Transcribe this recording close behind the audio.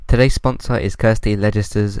Today's sponsor is Kirsty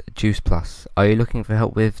Legister's Juice Plus. Are you looking for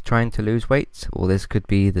help with trying to lose weight? Well, this could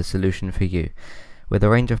be the solution for you. With a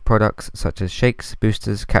range of products such as shakes,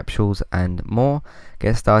 boosters, capsules, and more,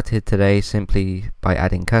 get started today simply by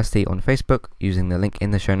adding Kirsty on Facebook using the link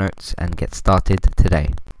in the show notes and get started today.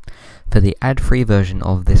 For the ad-free version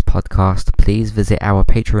of this podcast, please visit our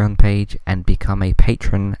Patreon page and become a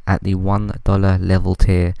patron at the $1 level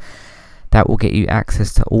tier. That will get you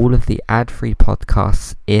access to all of the ad-free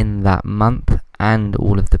podcasts in that month and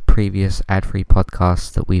all of the previous ad-free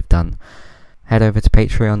podcasts that we've done. Head over to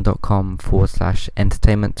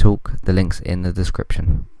patreon.com/entertainment talk. The link's in the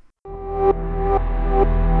description.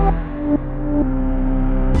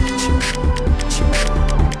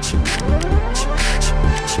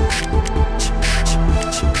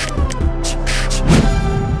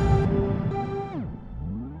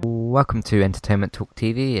 Welcome to Entertainment Talk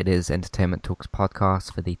TV. It is Entertainment Talk's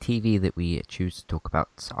podcast for the TV that we choose to talk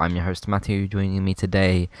about. I'm your host Matthew. Joining me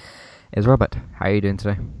today is Robert. How are you doing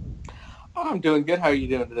today? I'm doing good. How are you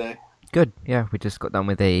doing today? Good. Yeah, we just got done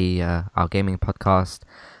with our gaming podcast,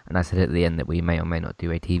 and I said at the end that we may or may not do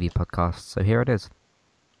a TV podcast. So here it is.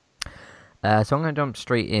 So I'm going to jump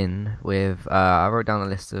straight in with, I wrote down a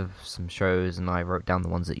list of some shows and I wrote down the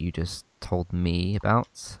ones that you just told me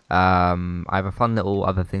about. I have a fun little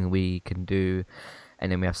other thing we can do,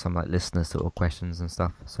 and then we have some like listener sort of questions and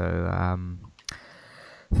stuff. So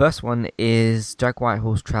first one is Jack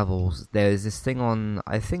Whitehall's Travels. There's this thing on,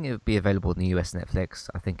 I think it would be available in the US Netflix.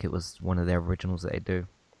 I think it was one of their originals that they do.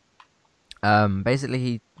 Basically,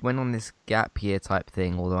 he went on this gap year type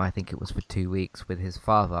thing, although I think it was for 2 weeks with his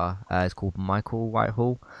father. It's called Michael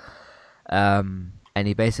Whitehall. And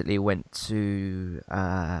he basically went to,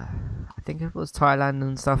 I think it was Thailand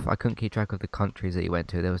and stuff. I couldn't keep track of the countries that he went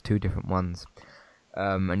to. There was two different ones.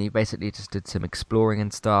 And he basically just did some exploring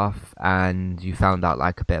and stuff. And you found out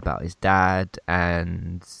like a bit about his dad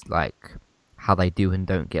and like how they do and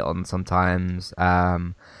don't get on sometimes.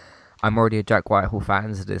 I'm already a Jack Whitehall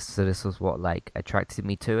fan, so this was what like attracted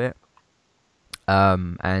me to it.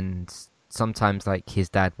 And sometimes like his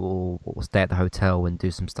dad will stay at the hotel and do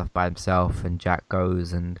some stuff by himself, and Jack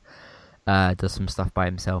goes and does some stuff by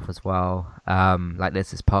himself as well. Like there's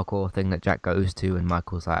this parkour thing that Jack goes to, and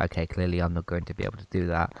Michael's like, okay, clearly I'm not going to be able to do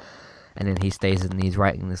that. And then he stays and he's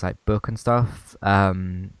writing this like book and stuff.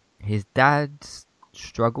 His dad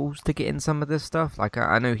struggles to get in some of this stuff. Like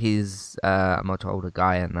I know he's a much older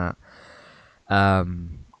guy and that.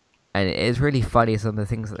 And it is really funny some of the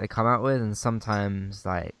things that they come out with, and sometimes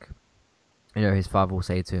like, you know, his father will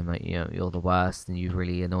say to him like, you know, you're the worst and you've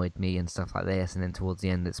really annoyed me and stuff like this, and then towards the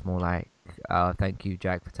end it's more like, thank you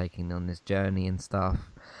Jack for taking me on this journey and stuff.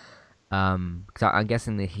 Cause I'm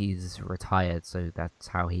guessing that he's retired, so that's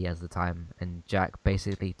how he has the time. And Jack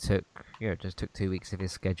basically just took 2 weeks of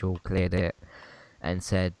his schedule, cleared it, and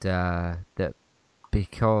said that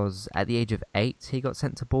because at the age of 8 he got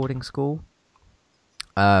sent to boarding school.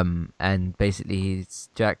 And basically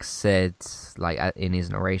Jack said, like in his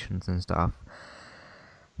narrations and stuff,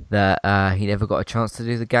 that he never got a chance to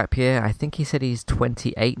do the gap year. I think he said he's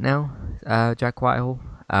 28 now, Jack Whitehall.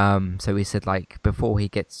 So he said like before he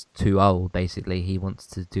gets too old, basically he wants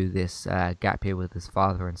to do this gap year with his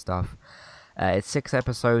father and stuff. It's 6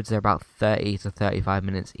 episodes. They're about 30 to 35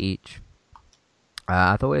 minutes each.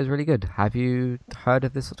 I thought it was really good. Have you heard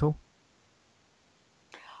of this at all?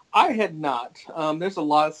 I had not. There's a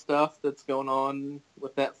lot of stuff that's going on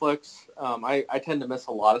with Netflix. I tend to miss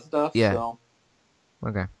a lot of stuff, Yeah. so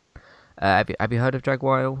Okay. Have you heard of Jack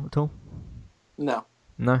Whitehall at all? no.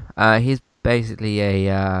 No. He's basically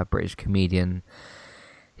a British comedian.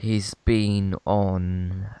 He's been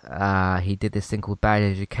on. He did this thing called Bad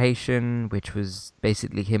Education, which was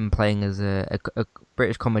basically him playing as a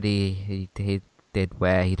British comedy. He did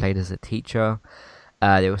where he played as a teacher.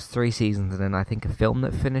 There was 3 seasons, and then I think a film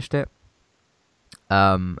that finished it.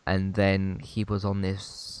 And then he was on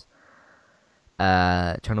this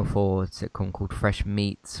Channel 4 sitcom called Fresh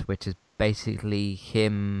Meat, which is basically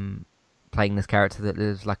him playing this character that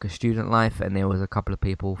lives like a student life, and there was a couple of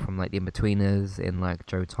people from like the In-Betweeners in like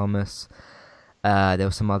Joe Thomas. There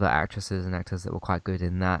were some other actresses and actors that were quite good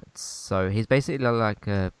in that. So he's basically like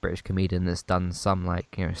a British comedian that's done some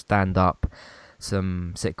like, you know, stand up,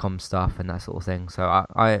 some sitcom stuff and that sort of thing. So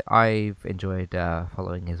I've enjoyed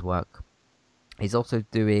following his work. He's also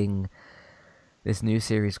doing this new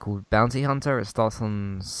series called Bounty Hunter. It starts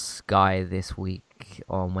on Sky this week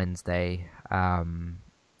on Wednesday. I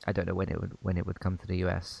don't know when it would come to the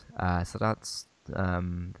US. So that's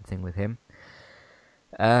the thing with him.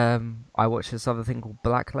 I watched this other thing called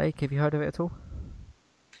Black Lake. Have you heard of it at all?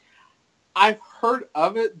 I've heard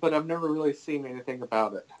of it, but I've never really seen anything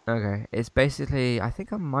about it. Okay, it's basically, I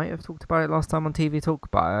think I might have talked about it last time on TV Talk,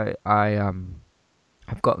 but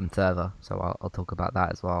I've gotten further, so I'll talk about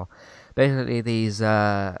that as well. Basically, these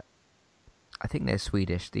I think they're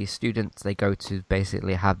Swedish. These students, they go to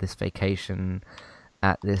basically have this vacation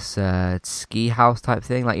at this ski house type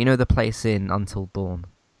thing, like, you know, the place in Until Dawn,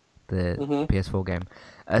 the Hmm. PS4 game.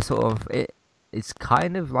 Sort of it's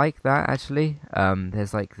kind of like that actually.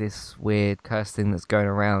 There's like this weird curse thing that's going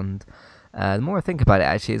around. The more I think about it,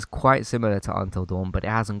 actually, it's quite similar to Until Dawn, but it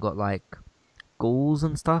hasn't got like ghouls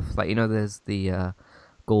and stuff. Like, you know, there's the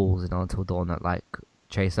ghouls in Until Dawn that like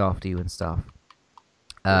chase after you and stuff.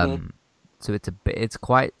 Hmm. Um, so it's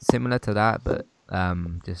quite similar to that, but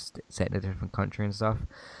just set in a different country and stuff.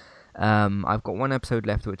 I've got one episode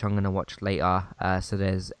left, which I'm gonna watch later. So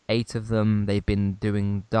there's 8 of them. They've been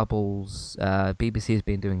doing doubles. BBC has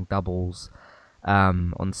been doing doubles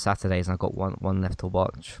on Saturdays, and I've got one left to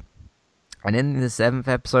watch. And in the 7th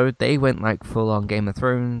episode, they went like full on Game of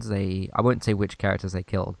Thrones. I won't say which characters they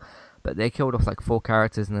killed, but they killed off like 4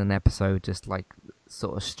 characters in an episode, just like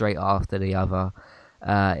sort of straight after the other.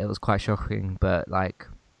 It was quite shocking, but like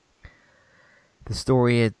the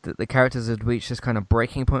story, the characters had reached this kind of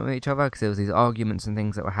breaking point with each other because there was these arguments and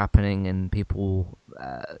things that were happening, and people,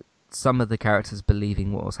 some of the characters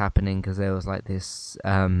believing what was happening because there was like this,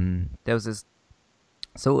 there was this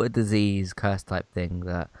sort of disease, curse type thing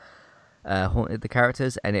that haunted the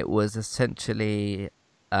characters, and it was essentially,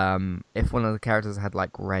 if one of the characters had like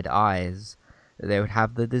red eyes, they would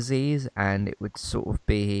have the disease, and it would sort of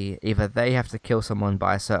be either they have to kill someone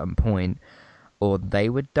by a certain point, or they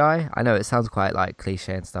would die. I know it sounds quite like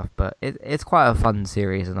cliche and stuff, but it's quite a fun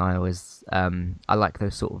series, and I like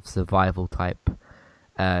those sort of survival type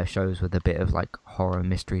shows with a bit of like horror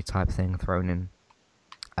mystery type thing thrown in.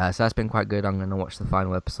 So that's been quite good. I'm gonna watch the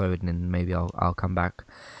final episode, and then maybe I'll come back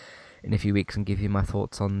in a few weeks and give you my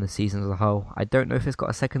thoughts on the season as a whole. I don't know if it's got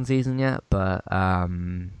a second season yet, but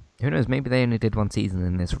who knows? Maybe they only did one season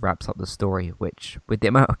and this wraps up the story. Which, with the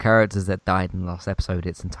amount of characters that died in the last episode,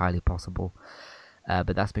 it's entirely possible.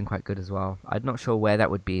 But that's been quite good as well. I'm not sure where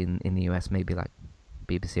that would be in the US. Maybe like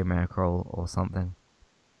BBC America or something.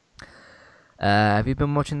 Have you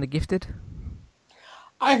been watching The Gifted?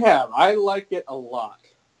 I have. I like it a lot.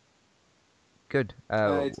 Good.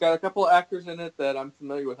 It's got a couple of actors in it that I'm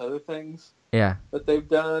familiar with other things Yeah. that they've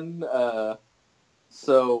done.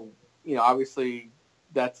 So, obviously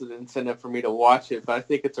that's an incentive for me to watch it, but I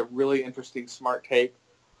think it's a really interesting, smart take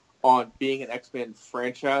on being an X-Men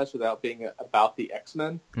franchise without being about the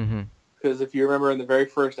X-Men. Mhm. Because if you remember in the very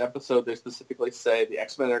first episode, they specifically say the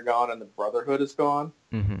X-Men are gone and the Brotherhood is gone.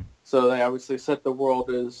 Mhm. So they obviously set the world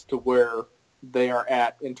as to where they are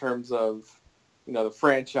at in terms of, the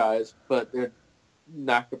franchise, but they're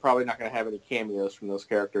probably not going to have any cameos from those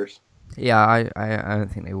characters. Yeah, I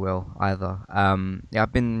don't think they will either. Yeah,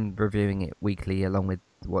 I've been reviewing it weekly along with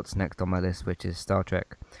what's next on my list, which is Star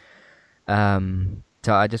Trek.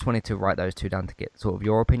 So I just wanted to write those two down to get sort of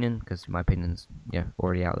your opinion, because my opinion's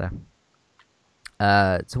already out there.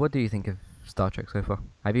 So what do you think of Star Trek so far?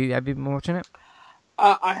 Have you been watching it?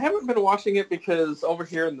 I haven't been watching it because over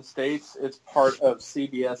here in the States, it's part of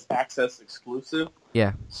CBS Access Exclusive.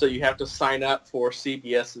 Yeah. So you have to sign up for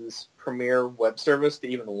CBS's premier web service to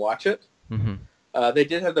even watch it. Mhm. They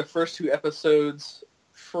did have the first 2 episodes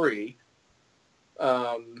free.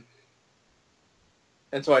 And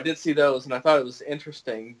so I did see those, and I thought it was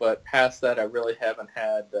interesting, but past that, I really haven't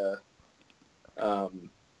had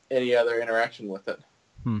any other interaction with it.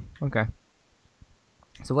 Okay.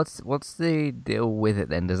 So what's the deal with it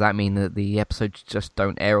then? Does that mean that the episodes just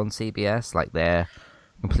don't air on CBS, like they're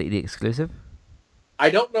completely exclusive?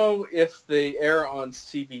 I don't know if they air on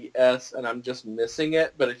CBS and I'm just missing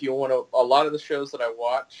it, but if you want to, a lot of the shows that I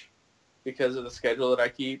watch, because of the schedule that I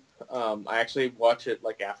keep, I actually watch it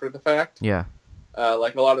like after the fact. Yeah.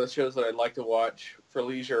 Like a lot of the shows that I'd like to watch for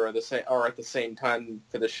leisure are at the same time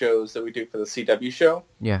for the shows that we do for the CW show.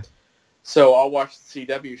 Yeah. So I'll watch the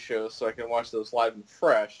CW shows so I can watch those live and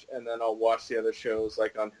fresh, and then I'll watch the other shows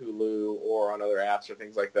like on Hulu or on other apps or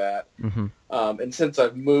things like that. Mhm. And since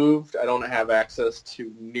I've moved, I don't have access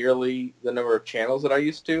to nearly the number of channels that I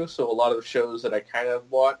used to. So a lot of the shows that I kind of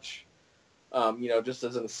watch, just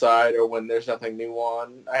as an aside or when there's nothing new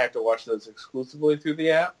on, I have to watch those exclusively through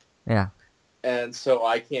the app. Yeah. And so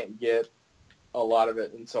I can't get a lot of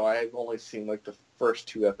it. And so I've only seen like the first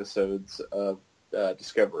 2 episodes of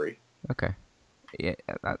Discovery. Okay. Yeah,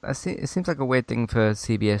 it seems like a weird thing for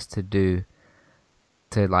CBS to do,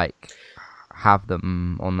 to like have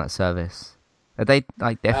them on that service. Are they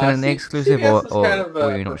like definitely exclusive, CBS is or kind of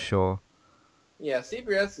or you're not sure? Yeah,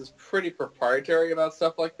 CBS is pretty proprietary about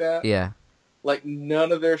stuff like that. Yeah. Like,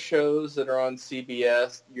 none of their shows that are on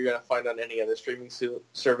CBS you're going to find on any other streaming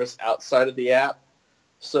service outside of the app.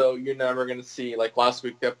 So you're never going to see, like, last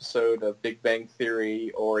week's episode of Big Bang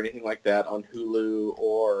Theory or anything like that on Hulu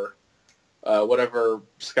or whatever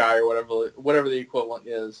Sky or whatever the equivalent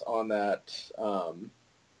is on that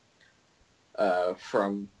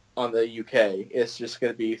from on the UK. It's just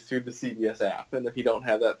going to be through the CBS app. And if you don't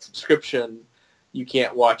have that subscription, you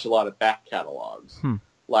can't watch a lot of back catalogs.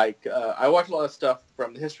 Like, I watch a lot of stuff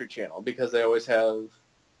from the History Channel because they always have,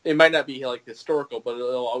 it might not be like historical, but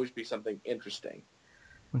it'll always be something interesting.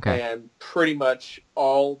 Okay. And pretty much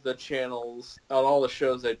all the channels, on all the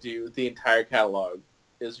shows I do, the entire catalog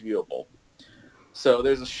is viewable. So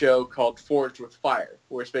there's a show called Forged with Fire,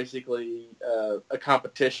 where it's basically a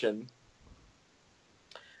competition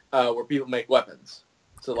where people make weapons.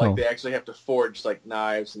 So, like, they actually have to forge, like,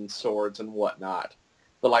 knives and swords and whatnot.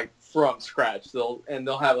 But, like, from scratch. They'll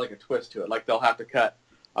have, like, a twist to it. Like, they'll have to cut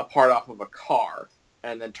a part off of a car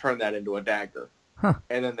and then turn that into a dagger. Huh.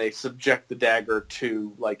 And then they subject the dagger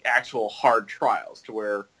to, like, actual hard trials to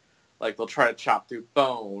where, like, they'll try to chop through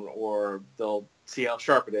bone or they'll see how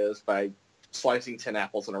sharp it is by slicing 10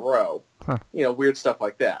 apples in a row. Huh. You know, weird stuff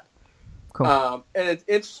like that. Cool. And it's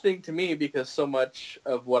interesting to me because so much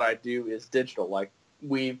of what I do is digital. Like,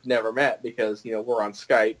 we've never met because, you know, we're on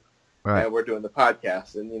Skype and we're doing the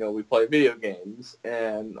podcast and, you know, we play video games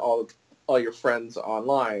and all your friends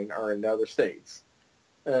online are in other states.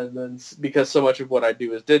 And then because so much of what I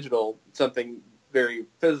do is digital, something very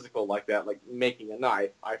physical like that, like making a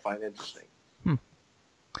knife, I find interesting.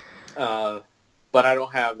 But I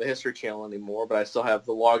don't have the History Channel anymore, but I still have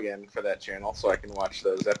the login for that channel so I can watch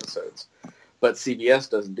those episodes. But CBS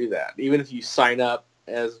doesn't do that. Even if you sign up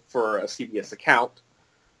for a CBS account,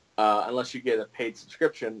 unless you get a paid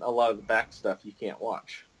subscription, a lot of the back stuff you can't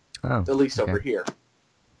watch. Oh, at least okay. over here.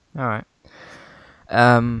 All right.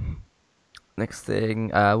 Next thing,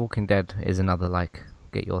 Walking Dead is another, like,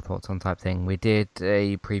 get your thoughts on type thing. We did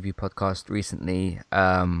a preview podcast recently,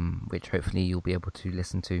 which hopefully you'll be able to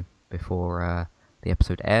listen to before the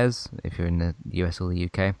episode airs, if you're in the US or the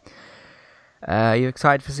UK. Are you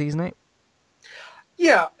excited for Season 8?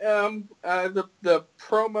 Yeah, the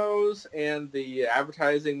promos and the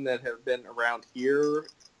advertising that have been around here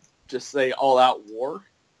just say all-out war.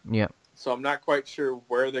 Yeah. So I'm not quite sure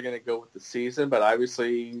where they're going to go with the season, but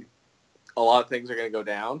obviously a lot of things are going to go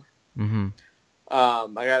down. Mm-hmm.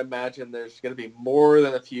 I got to imagine there's going to be more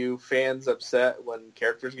than a few fans upset when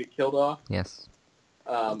characters get killed off. Yes.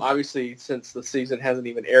 Obviously, since the season hasn't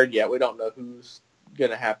even aired yet, we don't know who's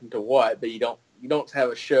going to happen to what, but you don't have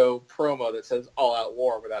a show promo that says all-out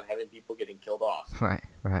war without having people getting killed off.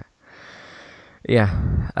 Right. Yeah.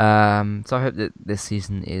 So I hope that this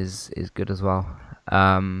season is good as well.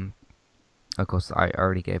 Of course, I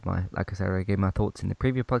already gave my thoughts in the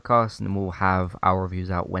preview podcast, and we'll have our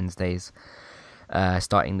reviews out Wednesdays,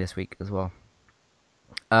 starting this week as well.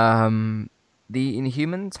 The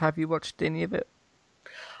Inhumans, have you watched any of it?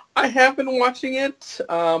 I have been watching it.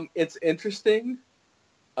 It's interesting.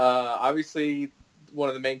 Obviously, one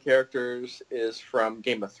of the main characters is from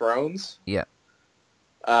Game of Thrones. Yeah.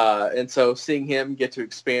 And so seeing him get to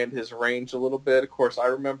expand his range a little bit. Of course, I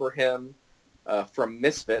remember him from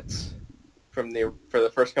Misfits, for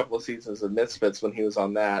the first couple of seasons of Misfits when he was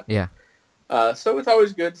on that. Yeah. So it's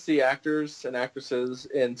always good to see actors and actresses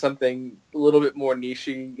in something a little bit more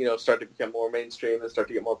niche-y, start to become more mainstream and start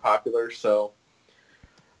to get more popular. So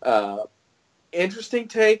interesting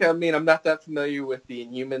take. I mean, I'm not that familiar with the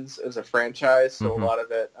Inhumans as a franchise, so a lot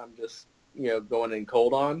of it I'm just, going in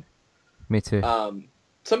cold on. Me too.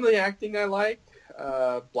 Some of the acting I like.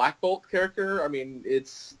 Black Bolt character, I mean,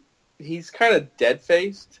 he's kind of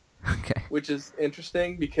dead-faced. Okay. Which is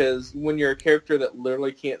interesting because when you're a character that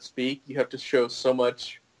literally can't speak, you have to show so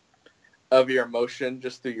much of your emotion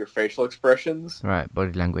just through your facial expressions. Right,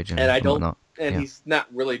 body language and whatnot. Yeah. He's not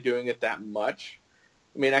really doing it that much.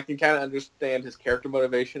 I mean, I can kind of understand his character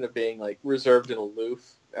motivation of being like reserved and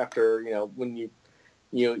aloof after, when you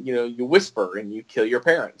whisper and you kill your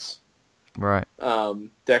parents. Right.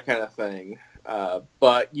 That kind of thing.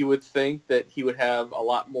 But you would think that he would have a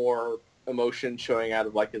lot more emotion showing out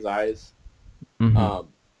of like his eyes, and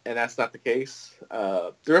that's not the case.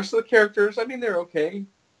 The rest of the characters, I mean, they're okay.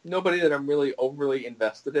 Nobody that I'm really overly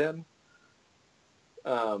invested in,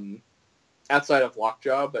 outside of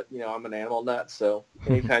Lockjaw. But I'm an animal nut, so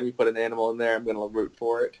anytime you put an animal in there, I'm going to root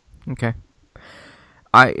for it. Okay.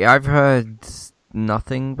 I've heard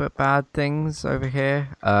nothing but bad things over here.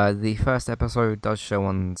 The first episode does show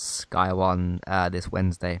on Sky One this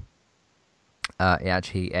Wednesday. It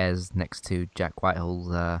actually airs next to Jack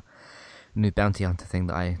Whitehall's new bounty hunter thing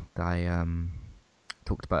that I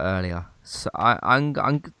talked about earlier. So I'm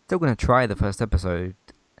still gonna try the first episode,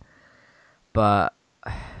 but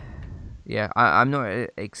yeah, I'm not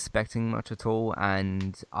expecting much at all,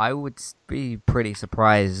 and I would be pretty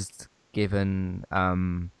surprised given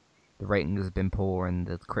the ratings have been poor and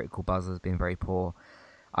the critical buzz has been very poor.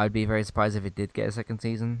 I'd be very surprised if it did get a second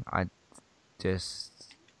season. I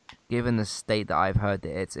just, given the state that I've heard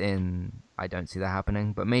that it's in, I don't see that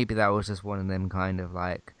happening. But maybe that was just one of them kind of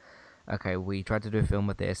like, okay, we tried to do a film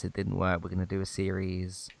with this, it didn't work. We're gonna do a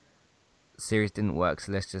series. Series didn't work,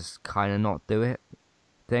 so let's just kind of not do it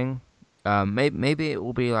thing. Maybe it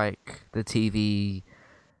will be like the TV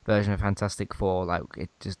version of Fantastic Four, like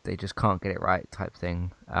they just can't get it right type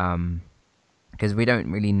thing. Because we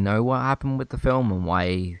don't really know what happened with the film and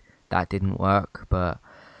why that didn't work, but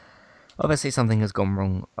obviously something has gone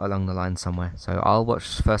wrong along the line somewhere. So I'll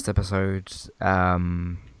watch the first episode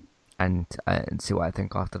and see what I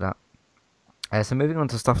think after that. So moving on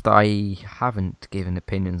to stuff that I haven't given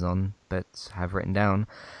opinions on, but have written down.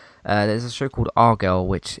 There's a show called Argylle,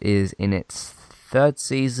 which is in its third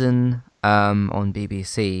season on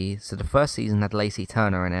BBC. So the first season had Lacey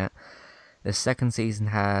Turner in it. The second season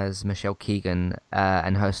has Michelle Keegan,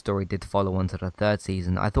 and her story did follow on to the third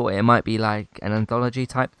season. I thought it might be like an anthology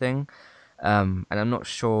type thing, and I'm not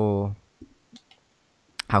sure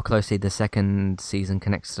how closely the second season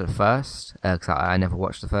connects to the first, because I never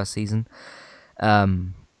watched the first season.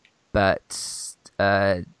 But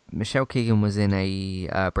Michelle Keegan was in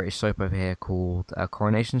a British soap over here called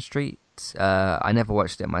Coronation Street. I never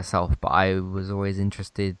watched it myself, but I was always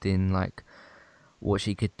interested in like what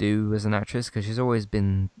she could do as an actress, because she's always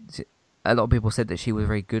been. A lot of people said that she was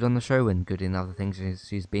very good on the show and good in other things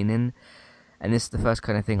she's been in, and this is the first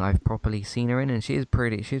kind of thing I've properly seen her in, and she's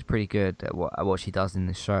pretty good at what she does in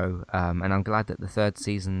the show. And I'm glad that the third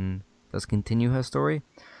season does continue her story.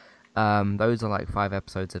 Those are like 5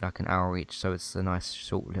 episodes at like an hour each, so it's a nice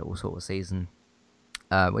short little sort of season.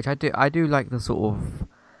 Which I do like the sort of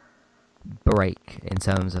break in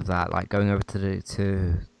terms of that, like going over to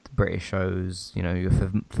the British shows. You know,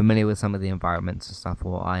 you're familiar with some of the environments and stuff,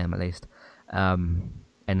 or I am at least. And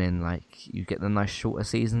then like you get the nice shorter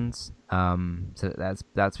seasons. So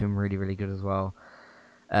that's been really really good as well.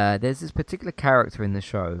 There's this particular character in the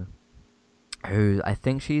show who I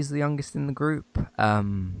think she's the youngest in the group.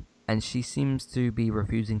 And she seems to be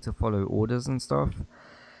refusing to follow orders and stuff.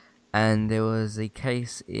 And there was a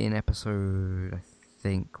case in episode, I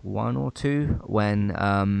think 1 or 2, when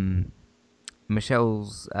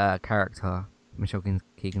Michelle's character, Michelle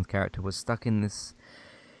Keegan's character, was stuck in this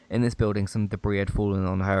building. Some debris had fallen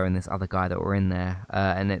on her and this other guy that were in there,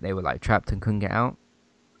 and they were like trapped and couldn't get out.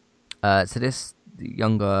 So this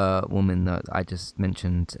younger woman that I just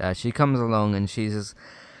mentioned, she comes along and she's,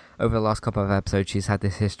 over the last couple of episodes, she's had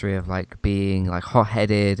this history of like being like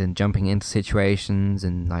hot-headed and jumping into situations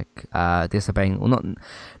and like disobeying, or not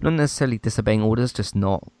necessarily disobeying orders, just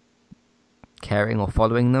not caring or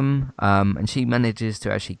following them. And she manages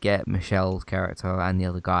to actually get Michelle's character and the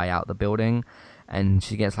other guy out of the building, and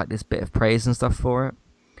she gets like this bit of praise and stuff for it.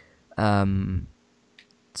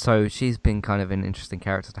 So she's been kind of an interesting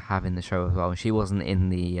character to have in the show as well. She wasn't in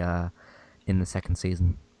the second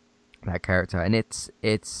season, that character, and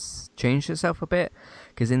it's changed itself a bit,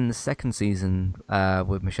 because in the second season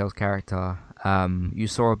with Michelle's character, you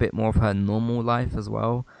saw a bit more of her normal life as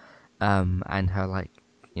well, and her like,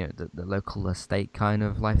 you know, the local estate kind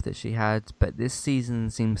of life that she had. But this season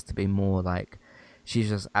seems to be more like she's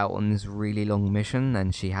just out on this really long mission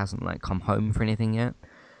and she hasn't like come home for anything yet.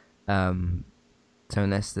 So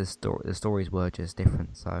unless the stories were just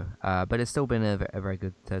different, so but it's still been a very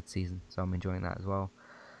good third season, so I'm enjoying that as well.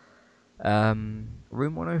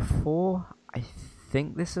 Room 104, I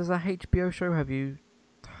think this is a HBO show. Have you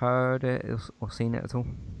heard it or seen it at all?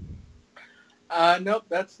 Nope,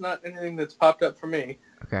 that's not anything that's popped up for me.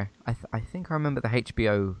 Okay, I think I remember the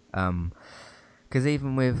HBO, because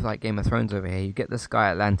even with like Game of Thrones over here, you get the Sky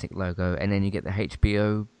Atlantic logo and then you get the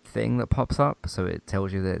HBO thing that pops up, so it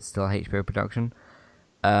tells you that it's still a HBO production.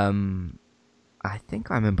 I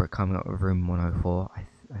think I remember it coming up with Room 104. I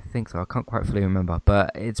think so. I can't quite fully remember,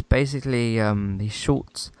 but it's basically these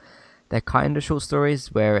shorts. They're kind of short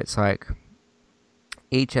stories where it's like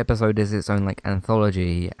each episode is its own like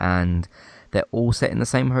anthology, and they're all set in the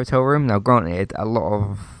same hotel room. Now, granted, a lot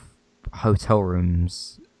of hotel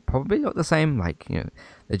rooms probably look the same, like, you know,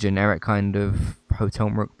 the generic kind of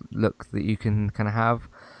hotel look that you can kind of have.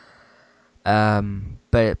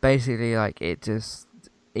 But basically, like, it just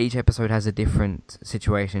each episode has a different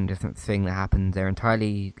situation, different thing that happens. They're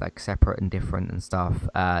entirely like separate and different and stuff.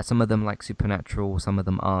 Some of them like supernatural, some of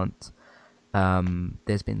them aren't.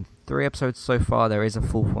 There's been 3 episodes so far. There is a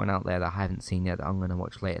fourth one out there that I haven't seen yet that I'm going to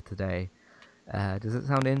watch later today. Does it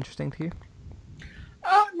sound interesting to you?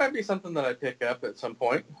 It might be something that I pick up at some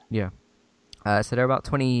point. Yeah. So they're about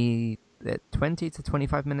 20 to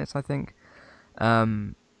 25 minutes, I think.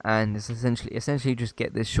 And it's essentially just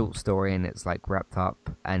get this short story and it's like wrapped up.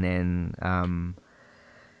 And then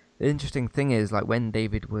the interesting thing is like when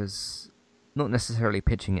David was not necessarily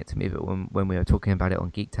pitching it to me, but when we were talking about it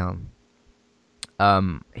on Geektown,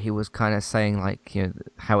 he was kind of saying like, you know,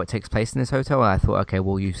 how it takes place in this hotel. And I thought, okay,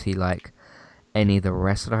 well, you see like any of the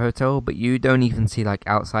rest of the hotel, but you don't even see like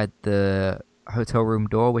outside the hotel room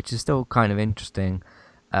door, which is still kind of interesting.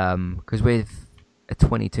 Because with a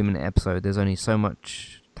 22-minute episode, there's only so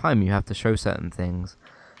much time you have to show certain things.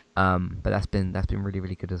 But that's been really,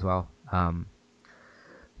 really good as well.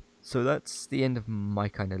 So that's the end of my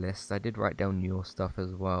kind of list. I did write down your stuff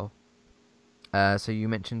as well. So you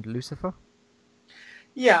mentioned Lucifer?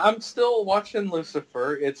 Yeah, I'm still watching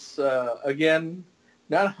Lucifer. It's, again,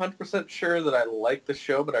 not 100% sure that I like the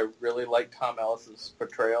show, but I really like Tom Ellis's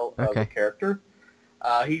portrayal of the character.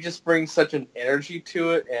 He just brings such an energy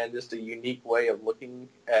to it and just a unique way of looking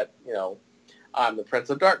at, you know, I'm the Prince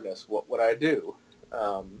of Darkness. What would I do?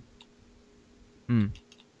 And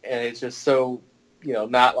it's just so, you know,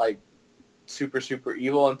 not like super, super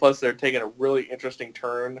evil. And plus they're taking a really interesting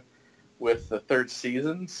turn with the 3rd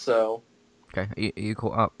season, so... Okay, are you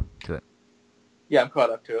caught up to it? Yeah, I'm caught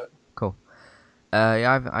up to it. Cool.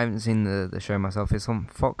 Yeah, I haven't seen the show myself. It's on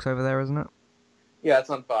Fox over there, isn't it? Yeah, it's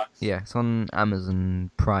on Fox. Yeah, it's on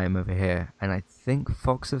Amazon Prime over here, and I think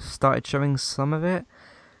Fox have started showing some of it.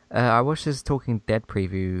 I watched this Talking Dead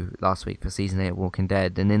preview last week for Season 8 of Walking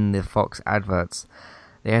Dead, and in the Fox adverts,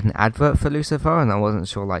 they had an advert for Lucifer, and I wasn't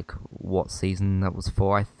sure like what season that was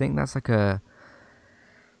for. I think that's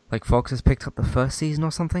like Fox has picked up the 1st season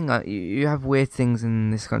or something. You have weird things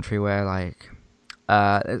in this country where like...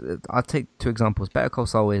 I'll take 2 examples. Better Call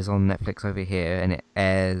Saul is on Netflix over here, and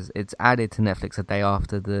it's added to Netflix a day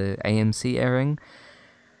after the AMC airing.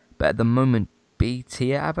 But at the moment,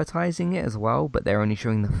 BT are advertising it as well, but they're only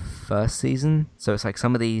showing the 1st season. So it's like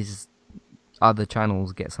some of these other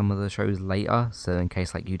channels get some of the shows later, so in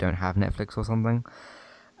case like you don't have Netflix or something.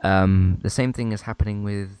 The same thing is happening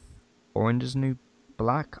with Orange is the New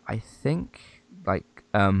Black, I think. Like,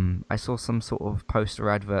 I saw some sort of poster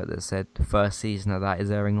advert that said the 1st season of that is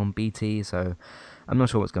airing on BT, so I'm not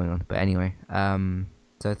sure what's going on. But anyway,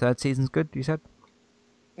 so 3rd season's good, you said?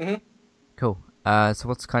 Mm-hmm. Cool. So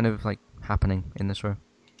what's kind of like happening in the show?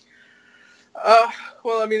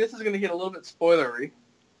 Well, I mean, this is going to get a little bit spoilery,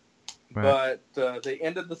 Right. but the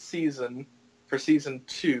end of the season, for season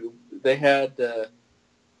 2, they had they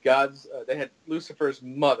had Lucifer's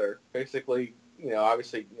mother, basically, you know,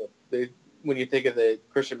 obviously, you know, when you think of the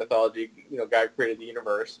Christian mythology, you know, God created the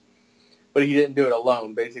universe, but he didn't do it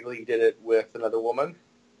alone. Basically, he did it with another woman.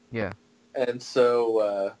 Yeah. And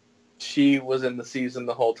so she was in the season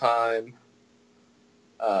the whole time,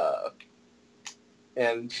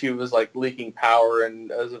 and she was like leaking power and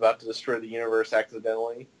was about to destroy the universe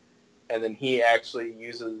accidentally. And then he actually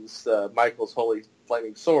uses Michael's holy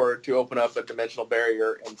flaming sword to open up a dimensional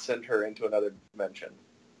barrier and send her into another dimension.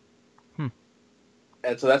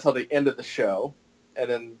 And so that's how they ended the show. And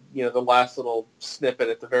then, you know, the last little snippet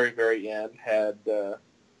at the very, very end had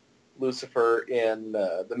Lucifer in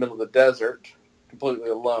the middle of the desert, completely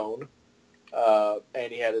alone.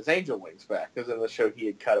 And he had his angel wings back, because in the show he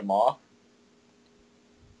had cut them off.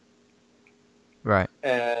 Right.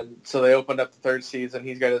 And so they opened up the 3rd season.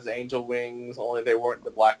 He's got his angel wings, only they weren't the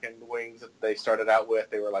blackened wings that they started out with.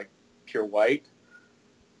 They were like pure white.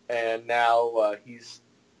 And now he's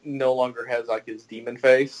no longer has like his demon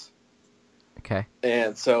face. Okay.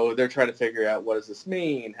 And so they're trying to figure out, what does this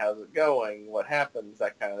mean? How's it going? What happens?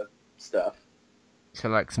 That kind of stuff. So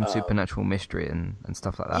like some supernatural mystery and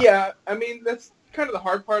stuff like that. Yeah, I mean, that's kind of the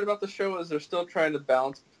hard part about the show, is they're still trying to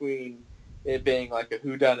balance between it being like a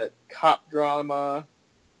whodunit cop drama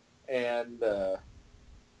and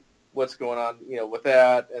what's going on, you know, with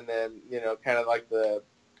that, and then, you know, kind of like the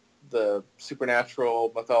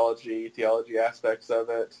supernatural mythology, theology aspects of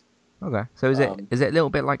it. Okay. So is it a little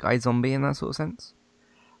bit like iZombie in that sort of sense?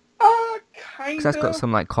 Kind Because that's got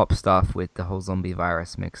some like cop stuff with the whole zombie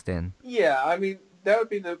virus mixed in. Yeah, I mean, that would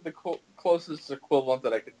be the closest equivalent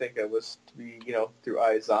that I could think of, was to be, you know, through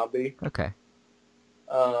iZombie. Okay.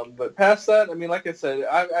 But past that, I mean, like I said,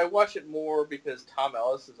 I watch it more because Tom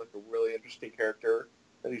Ellis is like a really interesting character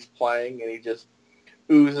that he's playing, and he just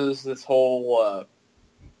oozes this whole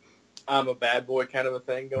I'm a bad boy kind of a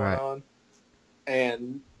thing going Right. on.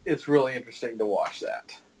 And it's really interesting to watch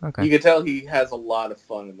that. Okay. You can tell he has a lot of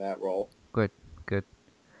fun in that role. Good. Good.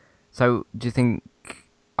 So, do you think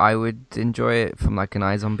I would enjoy it from like an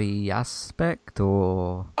iZombie aspect,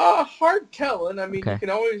 or Hard telling. I mean, you okay? can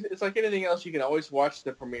always, it's like anything else, you can always watch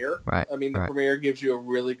the premiere. Right. I mean, the Right. premiere gives you a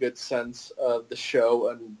really good sense of the show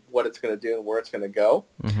and what it's going to do and where it's going to go.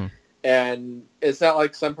 Mm-hmm. And it's not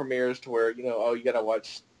like some premieres to where, oh, you got to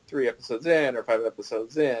watch 3 episodes in or 5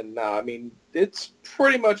 episodes in. No, I mean, it's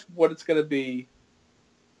pretty much what it's going to be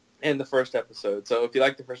in the first episode. So if you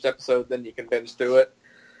like the first episode, then you can binge through it.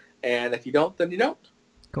 And if you don't, then you don't.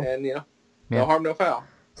 Cool. And, Yeah. no harm, no foul.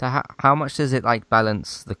 So how much does it like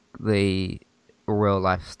balance the real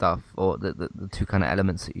life stuff, or the two kind of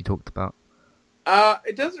elements that you talked about?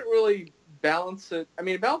 It doesn't really balance it. I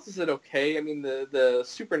mean, it balances it okay. I mean, the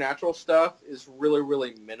supernatural stuff is really,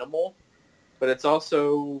 really minimal. But it's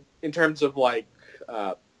also, in terms of like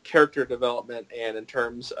character development and in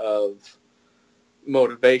terms of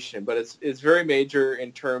motivation, but it's very major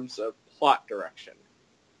in terms of plot direction.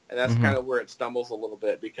 And that's kind of where it stumbles a little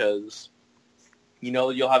bit because,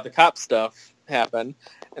 you'll have the cop stuff happen,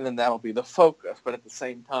 and then that'll be the focus. But at the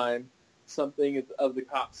same time, something of the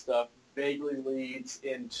cop stuff vaguely leads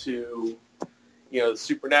into, the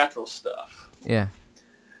supernatural stuff. Yeah.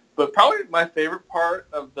 But probably my favorite part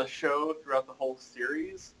of the show throughout the whole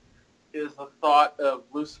series is the thought of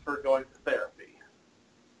Lucifer going to therapy.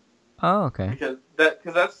 Oh, okay. Because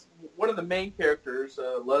that's one of the main characters,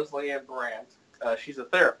 Leslie Ann Brandt. She's a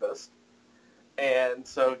therapist, and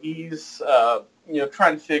so he's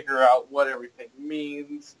trying to figure out what everything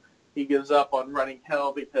means. He gives up on running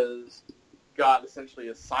hell because God essentially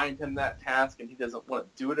assigned him that task, and he doesn't want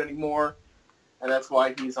to do it anymore. And that's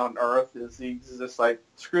why he's on Earth. Is he's just like,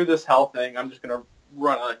 screw this hell thing. I'm just gonna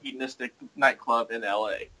run a hedonistic nightclub in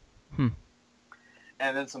L.A.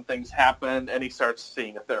 And then some things happen, and he starts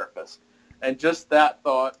seeing a therapist. And just that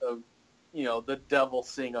thought of, the devil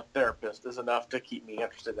seeing a therapist is enough to keep me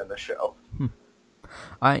interested in the show.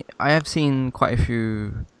 I have seen quite a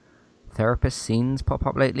few therapist scenes pop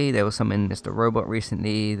up lately. There was some in Mr. Robot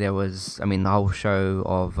recently. There was, the whole show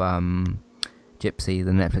of Gypsy,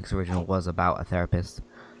 the Netflix original, was about a therapist.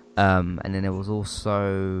 And then there was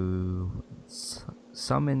also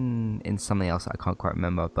some in something else I can't quite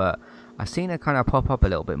remember, but I've seen it kind of pop up a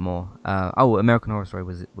little bit more. American Horror Story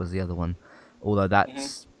was the other one, although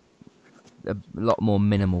that's a lot more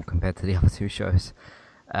minimal compared to the other two shows.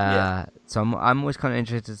 So I'm always kind of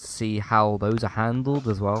interested to see how those are handled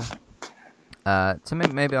as well. So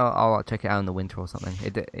maybe I'll check it out in the winter or something.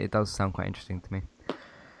 It does sound quite interesting to me.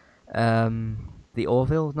 The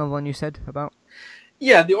Orville, another one you said about?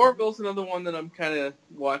 Yeah, the Orville's another one that I'm kind of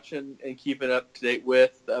watching and keeping up to date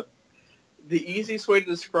with. The easiest way to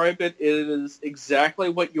describe it is exactly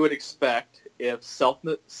what you would expect if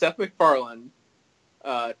Seth MacFarlane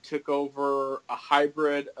took over a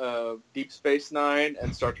hybrid of Deep Space Nine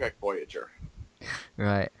and Star Trek Voyager.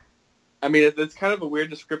 Right. I mean, it's kind of a weird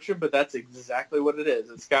description, but that's exactly what it is.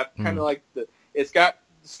 It's got kind of like it's got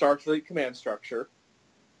Starfleet command structure,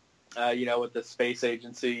 with the space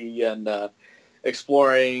agency and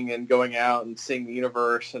exploring and going out and seeing the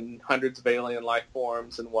universe and hundreds of alien life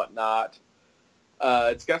forms and whatnot.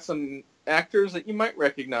 It's got some actors that you might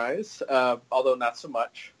recognize, although not so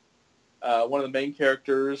much. One of the main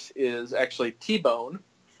characters is actually T-Bone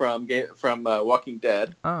from Walking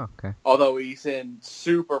Dead. Oh, okay. Although he's in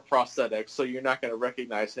super prosthetics, so you're not going to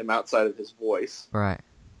recognize him outside of his voice. Right.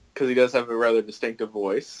 Because he does have a rather distinctive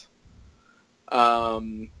voice.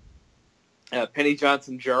 Penny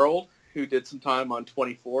Johnson-Gerald, who did some time on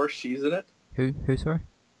 24, she's in it. Who, sorry?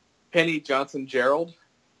 Penny Johnson-Gerald.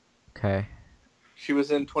 Okay. She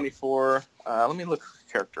was in 24. Let me look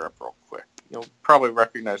her character up real quick. You'll probably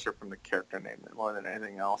recognize her from the character name more than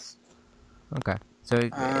anything else. Okay. So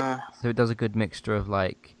it does a good mixture of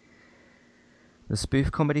like the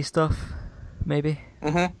spoof comedy stuff, maybe?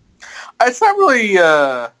 Mm-hmm. It's not really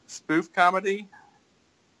spoof comedy.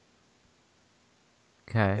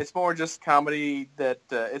 Okay. It's more just comedy that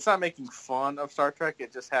it's not making fun of Star Trek.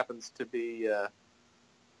 It just happens to be,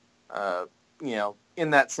 in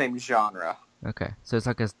that same genre. Okay. So it's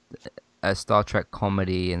like a Star Trek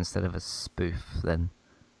comedy instead of a spoof, then.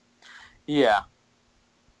 Yeah.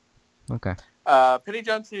 Okay. Penny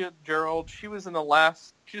Johnson-Gerald, she was in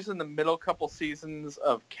the middle couple seasons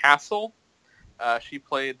of Castle. She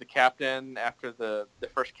played the captain after the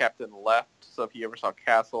first captain left. So if you ever saw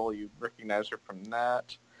Castle, you'd recognize her from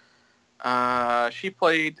that. She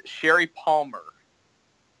played Sherry Palmer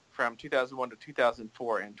from 2001 to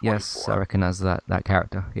 2004 in 24. Yes, I recognize that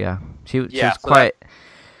character. Yeah, she was so quite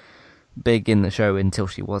big in the show until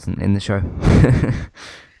she wasn't in the show.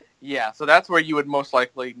 Yeah, so that's where you would most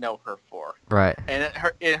likely know her for. Right. And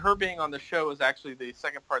her being on the show is actually the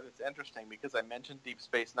second part that's interesting because I mentioned Deep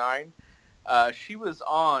Space Nine. She was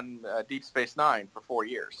on Deep Space Nine for 4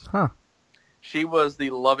 years. Huh. She was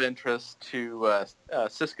the love interest to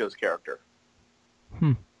Cisco's character.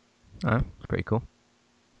 Oh, that's pretty cool.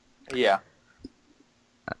 Yeah.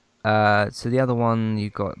 So the other one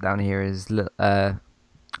you got down here is I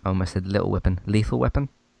almost said Little Weapon. Lethal Weapon?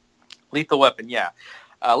 Lethal Weapon, yeah.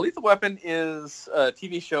 Lethal Weapon is a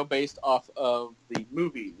TV show based off of the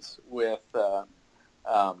movies with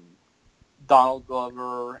Donald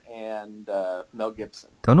Glover and Mel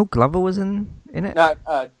Gibson. Donald Glover was in it? Not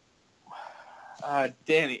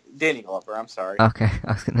Danny Glover, I'm sorry. Okay,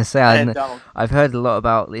 I was going to say, I've heard a lot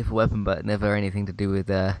about Lethal Weapon, but never anything to do with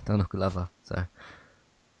Donald Glover, so...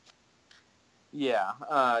 Yeah,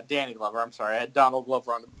 Danny Glover. I'm sorry. I had Donald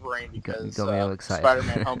Glover on the brain because got me all excited.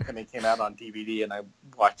 Spider-Man Homecoming came out on DVD, and I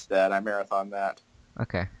watched that. I marathoned that.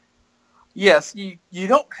 Okay. Yes, you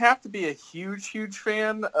don't have to be a huge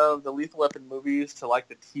fan of the Lethal Weapon movies to like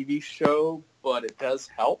the TV show, but it does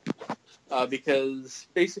help because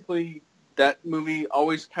basically that movie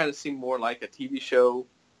always kind of seemed more like a TV show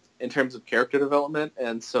in terms of character development,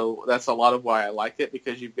 and so that's a lot of why I like it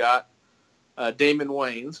because you've got Damon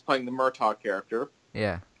Wayans playing the Murtaugh character.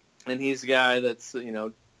 Yeah. And he's a guy that's,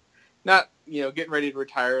 not, getting ready to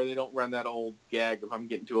retire. They don't run that old gag of I'm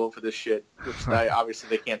getting too old for this shit, which obviously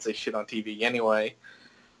they can't say shit on TV anyway.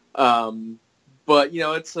 But,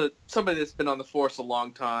 it's somebody that's been on the force a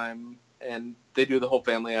long time, and they do the whole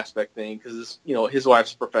family aspect thing because, his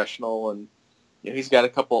wife's a professional, and he's got a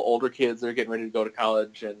couple older kids that are getting ready to go to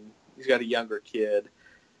college, and he's got a younger kid.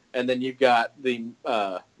 And then you've got the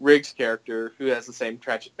Riggs character who has the same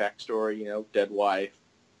tragic backstory, dead wife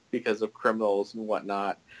because of criminals and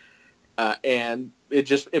whatnot. And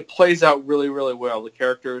it plays out really, really well. The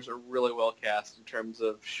characters are really well cast in terms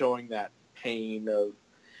of showing that pain of,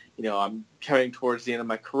 I'm coming towards the end of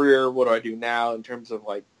my career. What do I do now in terms of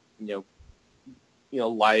life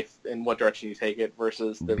and what direction you take it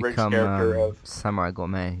versus the Riggs character of Samurai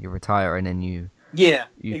Gourmet. You retire and then you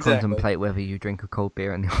exactly. contemplate whether you drink a cold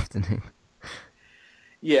beer in the afternoon.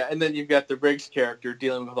 Yeah, and then you've got the Riggs character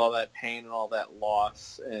dealing with all that pain and all that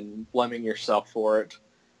loss and blaming yourself for it.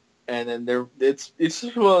 And then it's just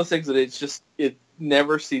one of those things that it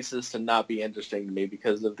never ceases to not be interesting to me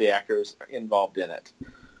because of the actors involved in it.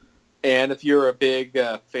 And if you're a big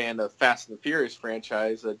fan of Fast and the Furious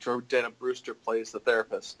franchise, Jordana Brewster plays the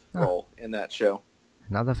therapist role in that show.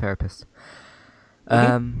 Another therapist.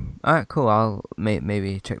 All right, cool. I'll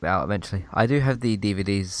maybe check that out eventually. I do have the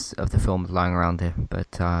DVDs of the films lying around here,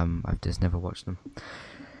 but I've just never watched them.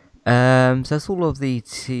 So that's all of the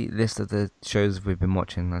list of the shows we've been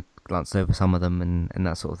watching. I glanced over some of them and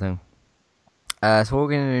that sort of thing. So what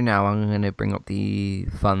we're going to do now, I'm going to bring up the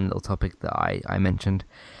fun little topic that I mentioned.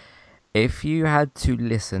 If you had to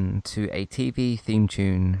listen to a TV theme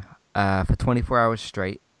tune for 24 hours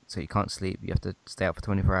straight, so you can't sleep, you have to stay up for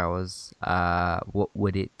 24 hours, what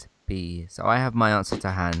would it be? So I have my answer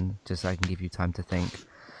to hand, just so I can give you time to think.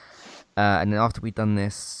 And then after we've done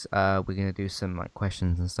this, we're going to do some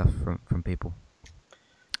questions and stuff from people.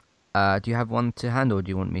 Do you have one to hand, or do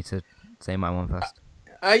you want me to say my one first?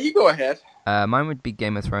 You go ahead. Mine would be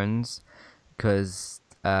Game of Thrones, because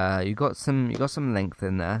you got some length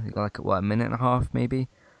in there. You got a minute and a half maybe.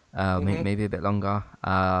 Maybe a bit longer.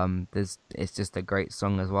 It's just a great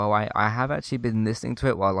song as well. I have actually been listening to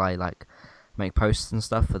it while I make posts and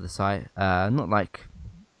stuff for the site. Not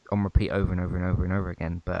on repeat over and over and over and over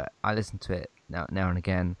again, but I listen to it now and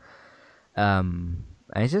again. And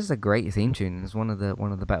it's just a great theme tune. It's one of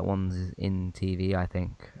the better ones in TV, I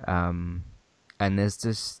think. And there's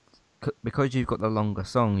just, because you've got the longer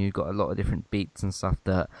song, you've got a lot of different beats and stuff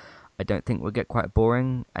that I don't think will get quite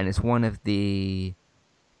boring. And it's one of the,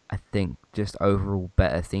 I think, just overall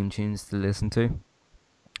better theme tunes to listen to.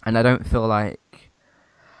 And I don't feel like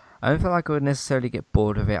I would necessarily get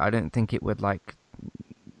bored of it. I don't think it would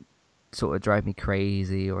sort of drive me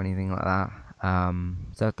crazy or anything like that.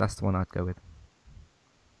 So that's the one I'd go with.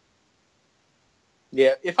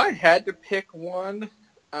 Yeah, if I had to pick one,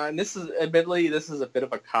 and this is a bit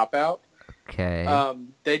of a cop-out. Okay.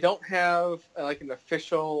 They don't have an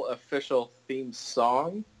official theme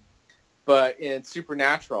song, but in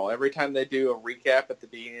Supernatural, every time they do a recap at the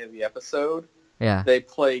beginning of the episode, they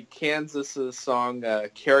play Kansas's song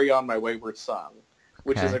 "Carry On My Wayward Son,"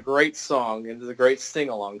 which is a great song and is a great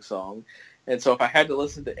sing-along song. And so if I had to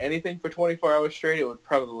listen to anything for 24 hours straight, it would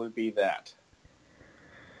probably be that.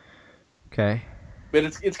 Okay. But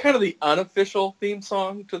it's kind of the unofficial theme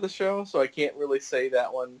song to the show, so I can't really say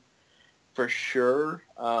that one for sure.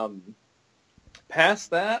 Past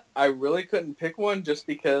that, I really couldn't pick one just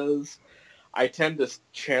because I tend to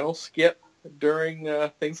channel skip during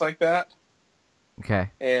things like that. Okay.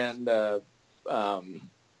 And, so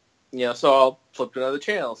I'll flip to another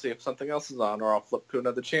channel, see if something else is on, or I'll flip to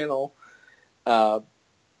another channel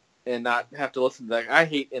and not have to listen to that. I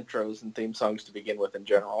hate intros and theme songs to begin with in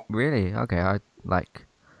general. Really? Okay. I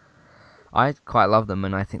quite love them,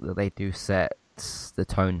 and I think that they do set the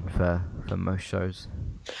tone for most shows.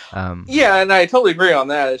 Yeah, and I totally agree on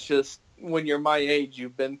that. It's just when you're my age,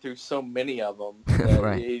 you've been through so many of them that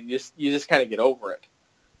Right. you just kind of get over it.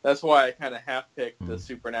 That's why I kind of half-picked the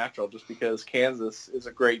Supernatural, just because Kansas is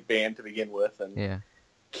a great band to begin with, and Yeah.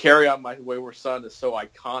 Carry On My Wayward Son is so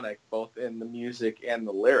iconic, both in the music and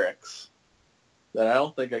the lyrics, that I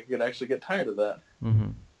don't think I could actually get tired of that.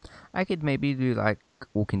 Mm-hmm. I could maybe do like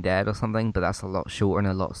Walking Dead or something, but that's a lot shorter and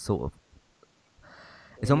a lot sort of.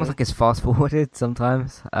 It's almost like it's fast forwarded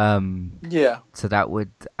sometimes. Yeah. So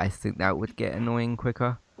I think that would get annoying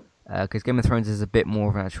quicker. Because Game of Thrones is a bit more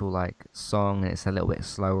of an actual like song, and it's a little bit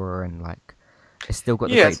slower, and like it's still got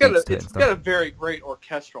the great beats to it and stuff. It's got a very great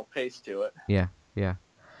orchestral pace to it. Yeah. Yeah,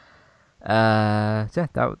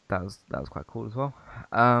 that was quite cool as well.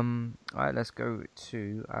 Alright, let's go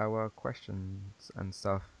to our questions and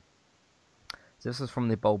stuff. So this was from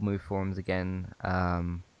the Bold Move forums again,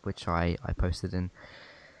 which I posted in.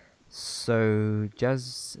 So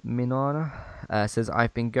Jasminana says,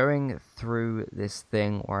 I've been going through this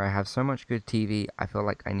thing where I have so much good TV I feel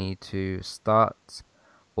like I need to start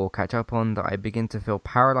or catch up on that I begin to feel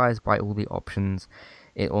paralyzed by all the options.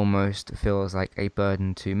 It almost feels like a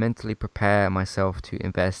burden to mentally prepare myself to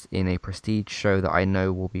invest in a prestige show that I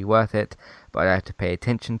know will be worth it, but I have to pay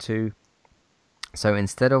attention to. So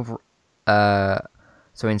instead, I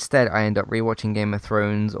end up rewatching Game of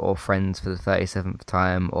Thrones or Friends for the 37th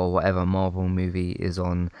time, or whatever Marvel movie is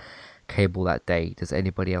on cable that day. Does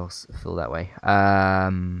anybody else feel that way?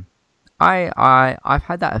 I've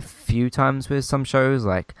had that a few times with some shows.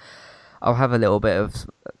 Like, I'll have a little bit of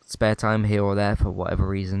spare time here or there for whatever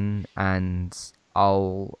reason, and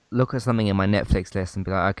I'll look at something in my Netflix list and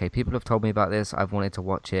be like, okay, people have told me about this, I've wanted to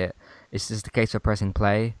watch it. It's just a case of pressing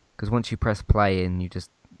play, because once you press play and you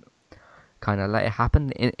just kind of let it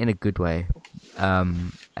happen in a good way,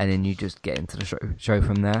 and then you just get into the show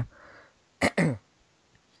from there.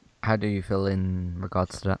 How do you feel in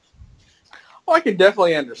regards to that? Well, I can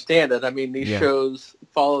definitely understand it. I mean, these Yeah. shows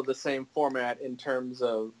follow the same format in terms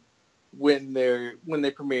of when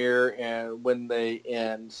they premiere and when they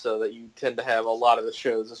end, so that you tend to have a lot of the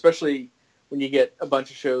shows, especially when you get a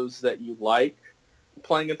bunch of shows that you like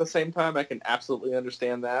playing at the same time. I can absolutely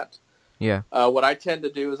understand that. Yeah. What I tend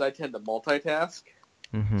to do is I tend to multitask.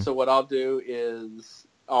 Mm-hmm. So what I'll do is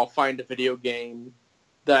I'll find a video game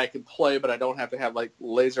that I can play, but I don't have to have like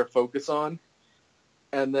laser focus on.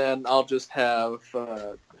 And then I'll just have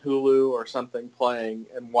Hulu or something playing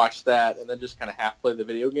and watch that, and then just kind of half play the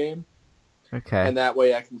video game. Okay. And that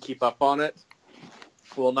way I can keep up on it,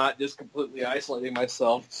 while not just completely isolating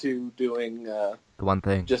myself to doing the one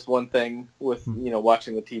thing. just one thing with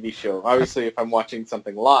watching the TV show. Obviously, if I'm watching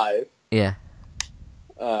something live, yeah,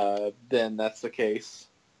 then that's the case.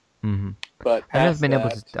 Mm-hmm. But I've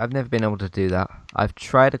never been able to do that. I've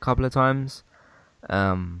tried a couple of times,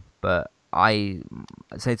 but I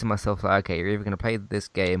say to myself, like, okay, you're either going to play this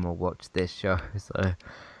game or watch this show. So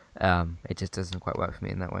it just doesn't quite work for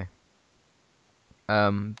me in that way.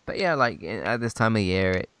 But yeah, like at this time of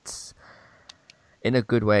year, it's in a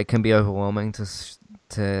good way. It can be overwhelming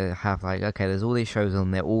to have like, okay, there's all these shows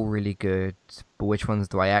on, they're all really good, but which ones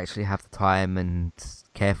do I actually have the time and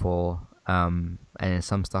care for? And then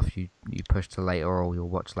some stuff you push to later, or you'll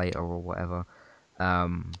watch later, or whatever.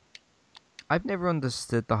 I've never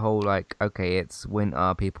understood the whole like, okay, it's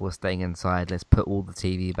winter, people are staying inside, let's put all the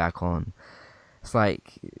TV back on. It's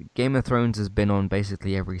like Game of Thrones has been on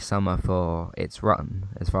basically every summer for its run,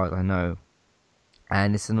 as far as I know,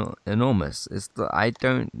 and it's enormous. I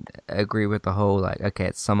don't agree with the whole like, okay,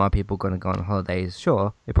 it's summer, people gonna go on holidays.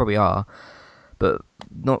 Sure, they probably are, but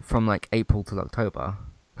not from like April to October.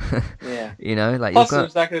 Yeah. You know, like plus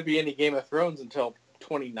there's not going to be any Game of Thrones until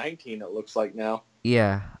 2019. It looks like now.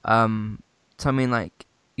 Yeah. So I mean, like,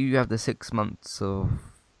 you have the 6 months of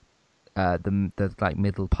the like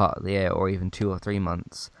middle part of the year, or even 2 or 3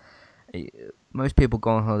 months. Most people go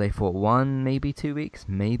on holiday for 1, maybe 2 weeks,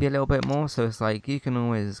 maybe a little bit more. So it's like you can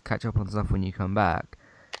always catch up on stuff when you come back.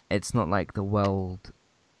 It's not like the world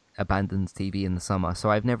abandons TV in the summer. So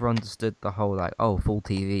I've never understood the whole like, oh, full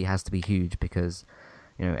TV has to be huge because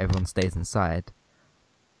everyone stays inside.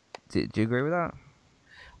 Do you agree with that?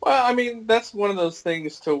 Well, I mean, that's one of those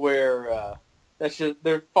things to where that's just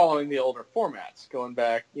they're following the older formats, going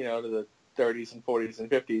back, to the 30s and 40s and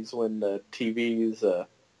 50s when the TVs,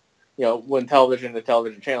 when the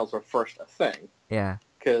television channels were first a thing. Yeah.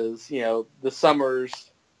 Because the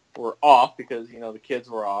summers were off because the kids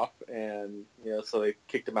were off, and so they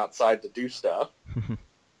kicked them outside to do stuff.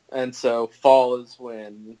 And so fall is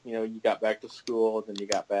when you got back to school, and then you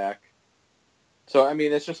got back. So I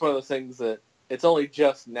mean, it's just one of those things that it's only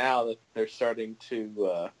just now that they're starting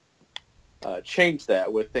to change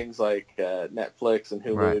that with things like Netflix and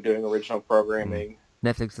Hulu Right. doing original programming.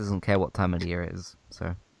 Netflix doesn't care what time of the year it is,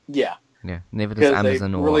 so Yeah, yeah. Neither does because they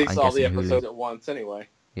Amazon or release I'm all the guessing episodes Hulu. at once anyway.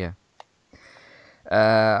 Yeah.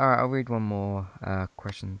 Alright, I'll read one more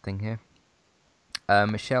question thing here.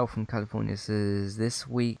 Michelle from California says, this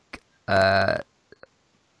week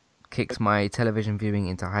kicks my television viewing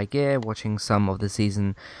into high gear, watching some of the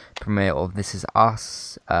season premiere of This Is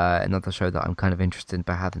Us, another show that I'm kind of interested in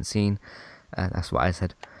but haven't seen. That's what I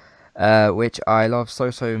said. Which I love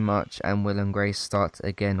so much, and Will and Grace starts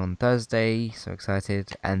again on Thursday, so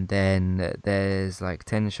excited. And then there's like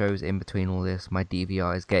 10 shows in between all this. My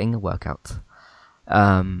DVR is getting a workout.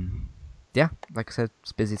 Yeah, like I said,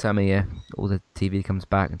 it's a busy time of year. All the TV comes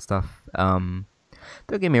back and stuff.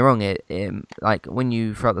 Don't get me wrong, it like when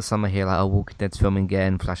you throughout the summer hear like, oh, Walking Dead's filming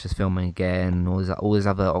again, Flash is filming again, all these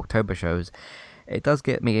other October shows, it does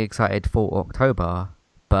get me excited for October,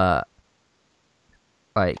 but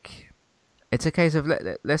like it's a case of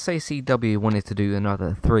let's say CW wanted to do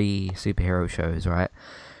another 3 superhero shows, right?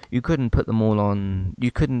 You couldn't put them all on.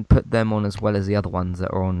 You couldn't put them on as well as the other ones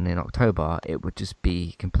that are on in October. It would just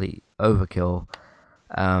be complete overkill.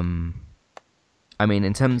 I mean,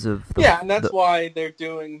 in terms of and that's why they're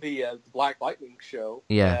doing the Black Lightning show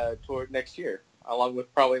toward next year, along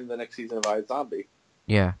with probably the next season of iZombie.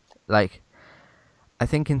 Yeah, like I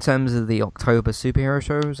think in terms of the October superhero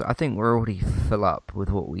shows, I think we're already full up with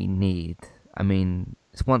what we need. I mean,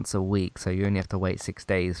 it's once a week, so you only have to wait 6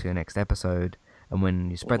 days for your next episode, and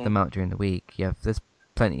when you spread them out during the week, there's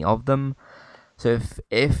plenty of them. So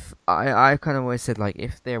if I kind of always said, like,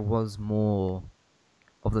 if there was more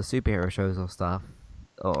of the superhero shows or stuff,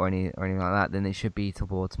 or anything like that, then it should be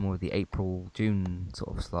towards more of the April-June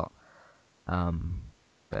sort of slot.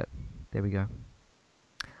 But there we go.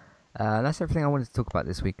 That's everything I wanted to talk about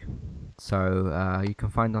this week. So you can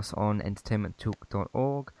find us on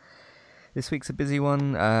entertainmenttalk.org. This week's a busy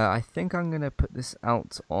one. I think I'm going to put this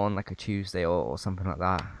out on like a Tuesday or something like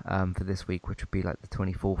that for this week, which would be like the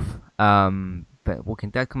 24th. But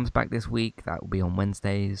Walking Dead comes back this week. That will be on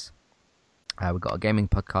Wednesdays. We've got a gaming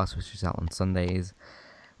podcast, which is out on Sundays.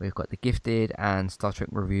 We've got The Gifted and Star Trek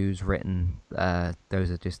reviews written.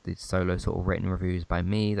 Those are just the solo sort of written reviews by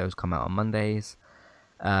me. Those come out on Mondays.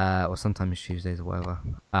 Or sometimes Tuesdays or whatever.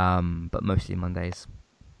 But mostly Mondays.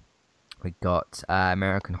 We got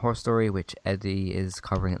American Horror Story, which Eddie is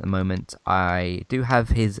covering at the moment. I do have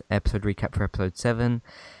his episode recap for episode 7.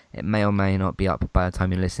 It may or may not be up by the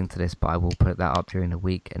time you're listening to this, but I will put that up during the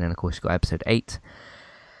week. And then, of course, you've got episode 8.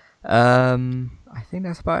 I think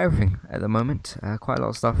that's about everything at the moment. Quite a lot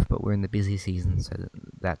of stuff, but we're in the busy season, so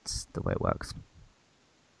that's the way it works.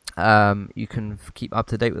 You can keep up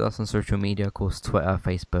to date with us on social media, of course, Twitter,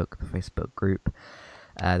 Facebook, the Facebook group.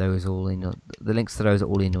 Those all in the links to those are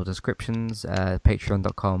all in your descriptions.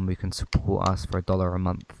 Patreon.com. You can support us for $1 a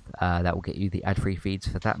month. That will get you the ad-free feeds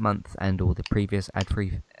for that month and all the previous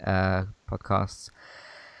ad-free podcasts.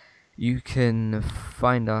 You can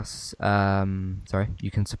find us.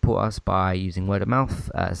 You can support us by using word of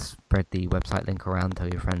mouth. Spread the website link around, tell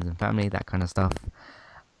your friends and family, that kind of stuff.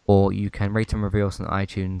 Or you can rate and review us on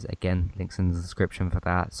iTunes. Again, links in the description for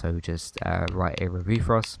that. So just write a review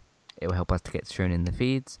for us. It will help us to get shown in the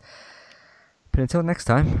feeds. But until next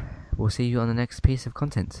time, we'll see you on the next piece of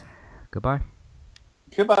content. Goodbye.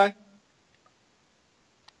 Goodbye.